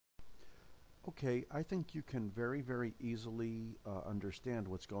Okay, I think you can very easily understand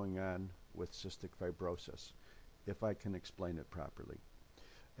what's going on with cystic fibrosis if I can explain it properly.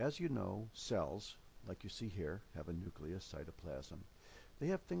 As you know, cells, like you see here, have a nucleus, cytoplasm. They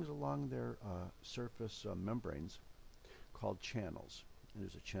have things along their surface membranes called channels. And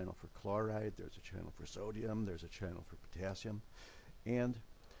there's a channel for chloride, there's a channel for sodium, there's a channel for potassium, and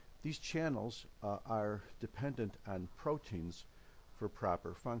these channels are dependent on proteins for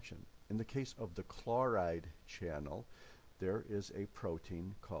proper function. In the case of the chloride channel, there is a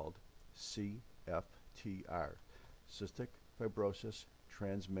protein called CFTR, cystic fibrosis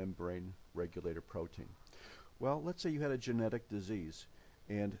transmembrane regulator protein. Well, let's say you had a genetic disease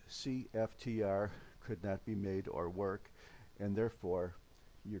and CFTR could not be made or work, and therefore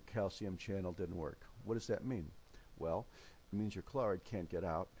your calcium channel didn't work. What does that mean? Well, it means your chloride can't get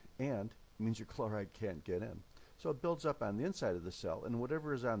out, and it means your chloride can't get in. So it builds up on the inside of the cell, and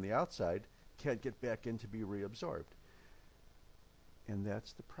whatever is on the outside can't get back in to be reabsorbed. And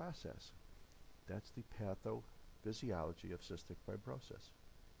that's the process. That's the pathophysiology of cystic fibrosis.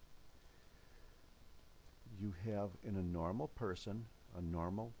 You have in a normal person a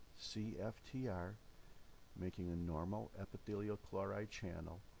normal CFTR making a normal epithelial chloride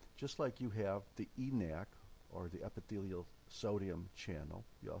channel, just like you have the ENaC or the epithelial sodium channel.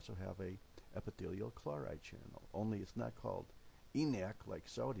 You also have a epithelial chloride channel, only it's not called ENaC like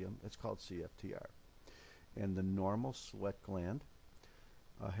sodium, it's called CFTR. And the normal sweat gland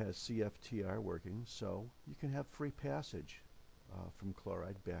has CFTR working, so you can have free passage from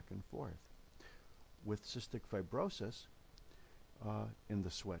chloride back and forth. With cystic fibrosis in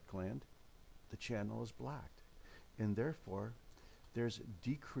the sweat gland, the channel is blocked, and therefore there's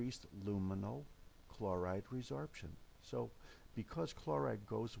decreased luminal chloride resorption. So because chloride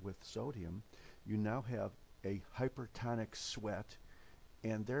goes with sodium, you now have a hypertonic sweat,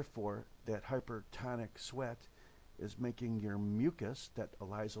 and therefore that hypertonic sweat is making your mucus that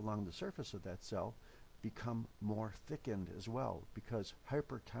lies along the surface of that cell become more thickened as well, because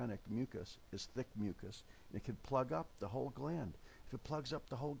hypertonic mucus is thick mucus and it can plug up the whole gland. If it plugs up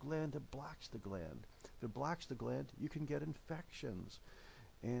the whole gland, it blocks the gland. If it blocks the gland, you can get infections.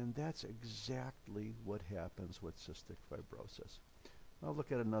 And that's exactly what happens with cystic fibrosis. I'll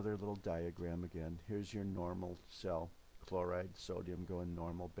look at another little diagram again. Here's your normal cell, chloride, sodium going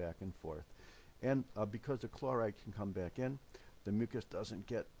normal back and forth. And because the chloride can come back in, the mucus doesn't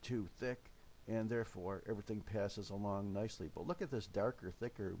get too thick, and therefore everything passes along nicely. But look at this darker,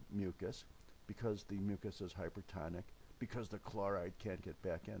 thicker mucus, because the mucus is hypertonic, because the chloride can't get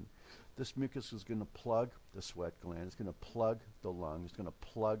back in. This mucus is going to plug the sweat gland, it's going to plug the lung, it's going to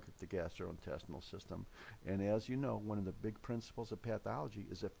plug the gastrointestinal system. And as you know, one of the big principles of pathology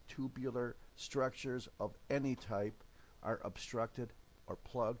is if tubular structures of any type are obstructed or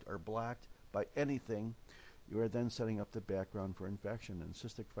plugged or blocked by anything, you are then setting up the background for infection. And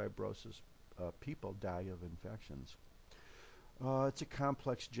cystic fibrosis people die of infections. It's a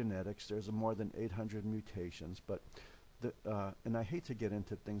complex genetics. There's more than 800 mutations, but and I hate to get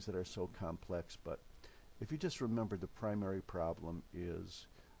into things that are so complex, but if you just remember, the primary problem is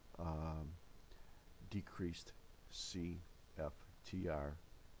decreased CFTR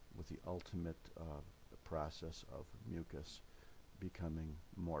with the ultimate process of mucus becoming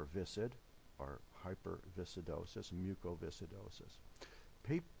more viscid or hyperviscidosis, mucoviscidosis.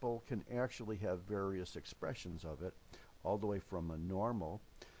 People can actually have various expressions of it, all the way from a normal.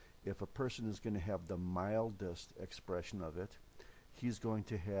 If a person is going to have the mildest expression of it, he's going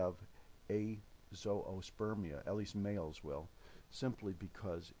to have azoospermia, at least males will, simply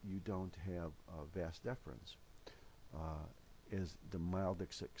because you don't have vas deferens, is the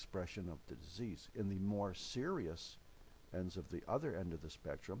mildest expression of the disease. In the more serious ends of the other end of the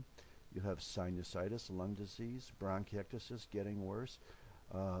spectrum, you have sinusitis, lung disease, bronchiectasis getting worse,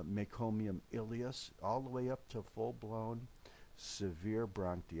 meconium ileus, all the way up to full-blown severe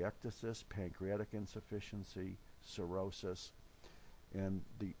bronchiectasis, pancreatic insufficiency, cirrhosis. And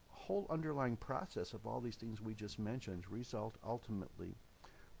the whole underlying process of all these things we just mentioned result ultimately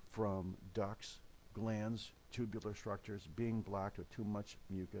from ducts, glands, tubular structures being blocked with too much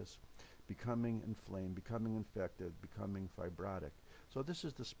mucus, becoming inflamed, becoming infected, becoming fibrotic. So this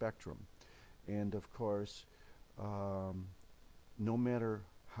is the spectrum. And of course, no matter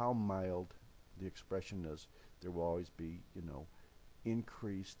how mild the expression is, there will always be,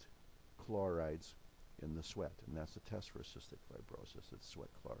 increased chlorides in the sweat, and that's the test for cystic fibrosis. It's sweat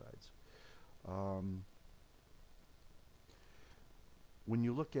chlorides. When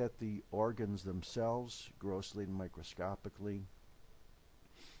you look at the organs themselves, grossly and microscopically,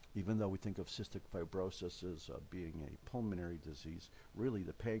 Even though we think of cystic fibrosis as being a pulmonary disease, really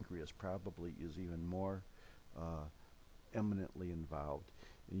the pancreas probably is even more uh, eminently involved.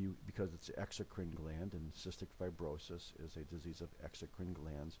 And because it's an exocrine gland, and cystic fibrosis is a disease of exocrine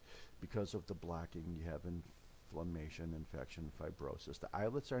glands. Because of the blocking, you have inflammation, infection, fibrosis. The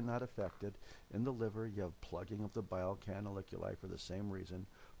islets are not affected. In the liver, you have plugging of the bile canaliculi for the same reason,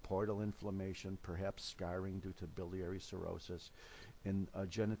 portal inflammation, perhaps scarring due to biliary cirrhosis. In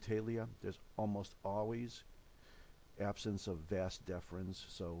genitalia, there's almost always absence of vas deferens,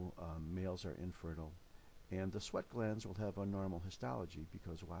 so males are infertile. And the sweat glands will have a normal histology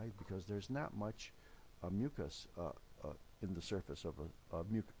because why? Because there's not much mucus in the surface of a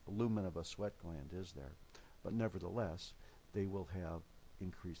lumen of a sweat gland, is there? But nevertheless, they will have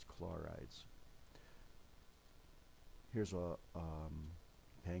increased chlorides. Here's a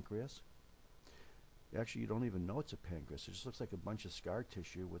pancreas. Actually, you don't even know it's a pancreas. It just looks like a bunch of scar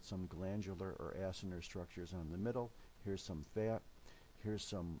tissue with some glandular or acinar structures on the middle. Here's some fat. Here's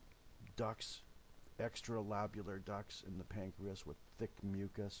some ducts, extralobular ducts in the pancreas with thick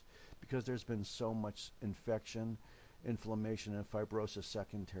mucus. Because there's been so much infection, inflammation, and fibrosis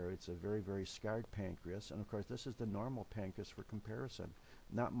secondary, it's a very, very scarred pancreas. And of course, this is the normal pancreas for comparison.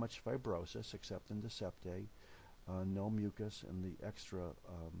 Not much fibrosis except in the septae. No mucus in the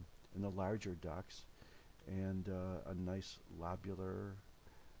in the larger ducts, and a nice lobular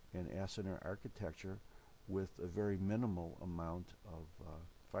and acinar architecture with a very minimal amount of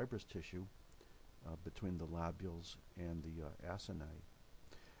fibrous tissue between the lobules and the acini.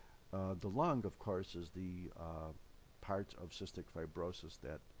 The lung, of course, is the part of cystic fibrosis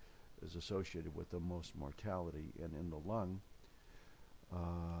that is associated with the most mortality, and in the lung,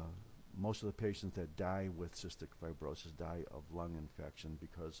 most of the patients that die with cystic fibrosis die of lung infection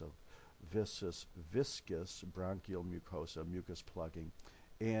because of viscous bronchial mucosa, mucus plugging.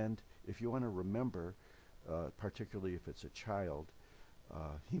 And if you want to remember, particularly if it's a child,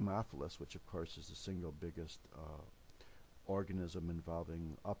 Haemophilus, which of course is the single biggest organism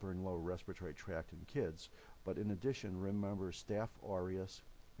involving upper and lower respiratory tract in kids, but in addition, remember Staph aureus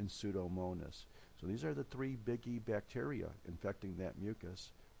and Pseudomonas. So these are the three biggie bacteria infecting that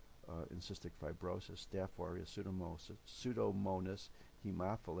mucus in cystic fibrosis: Staph aureus, Pseudomonas,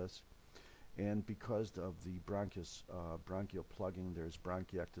 Haemophilus. And because of the bronchial plugging, there's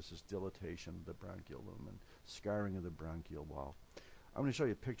bronchiectasis, dilatation of the bronchial lumen, scarring of the bronchial wall. I'm going to show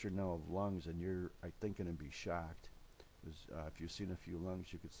you a picture now of lungs, and you're, I think, going to be shocked. If you've seen a few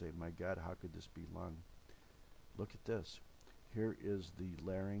lungs, you could say, my God, how could this be lung? Look at this. Here is the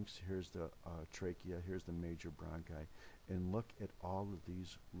larynx, here's the trachea, here's the major bronchi, and look at all of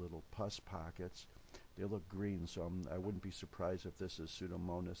these little pus pockets. They look green, so I wouldn't be surprised if this is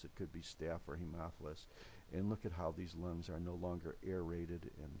Pseudomonas. It could be Staph or Haemophilus. And look at how these lungs are no longer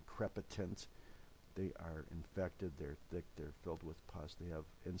aerated and crepitant. They are infected, they're thick, they're filled with pus, they have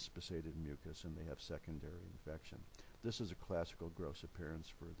inspissated mucus, and they have secondary infection. This is a classical gross appearance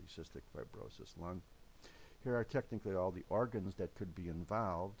for the cystic fibrosis lung. Here are technically all the organs that could be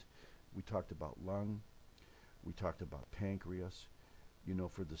involved. We talked about lung, we talked about pancreas. You know,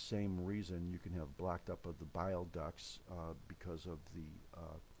 for the same reason, you can have blocked up of the bile ducts because of the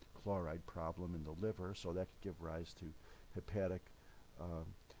chloride problem in the liver, so that could give rise to hepatic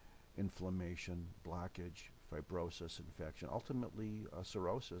inflammation, blockage, fibrosis, infection, ultimately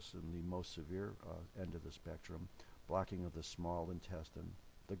cirrhosis in the most severe end of the spectrum, blocking of the small intestine,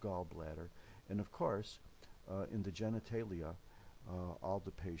 the gallbladder, and of course, in the genitalia, all the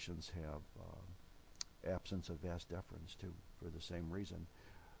patients have absence of vas deferens too, for the same reason.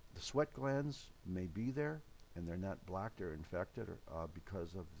 The sweat glands may be there, and they're not blocked or infected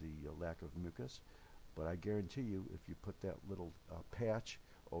because of the lack of mucus, but I guarantee you, if you put that little patch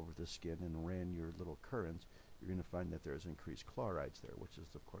over the skin and ran your little currents, you're going to find that there's increased chlorides there, which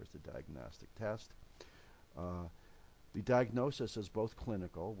is, of course, the diagnostic test. The diagnosis is both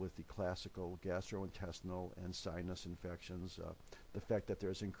clinical, with the classical gastrointestinal and sinus infections, the fact that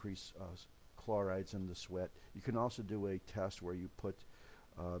there's increased chlorides in the sweat. You can also do a test where you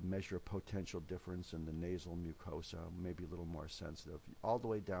measure a potential difference in the nasal mucosa, maybe a little more sensitive, all the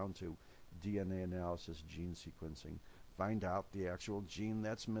way down to DNA analysis, gene sequencing. Find out the actual gene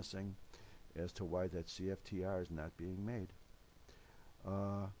that's missing as to why that CFTR is not being made.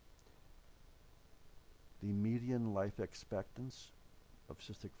 The median life expectancy of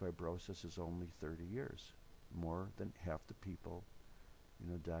cystic fibrosis is only 30 years. More than half the people,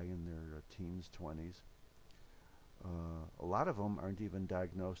 die in their teens, 20s. A lot of them aren't even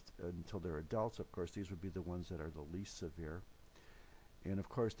diagnosed until they're adults. Of course, these would be the ones that are the least severe. And of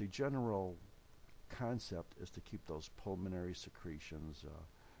course, the general concept is to keep those pulmonary secretions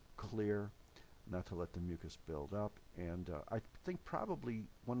clear, not to let the mucus build up. And I think probably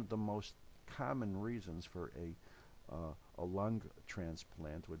one of the most common reasons for a lung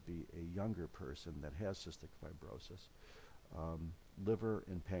transplant would be a younger person that has cystic fibrosis. Liver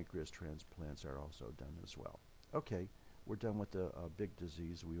and pancreas transplants are also done as well. Okay, we're done with the big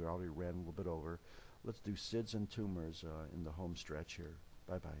disease. We already ran a little bit over. Let's do SIDS and tumors in the home stretch here.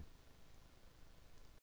 Bye-bye.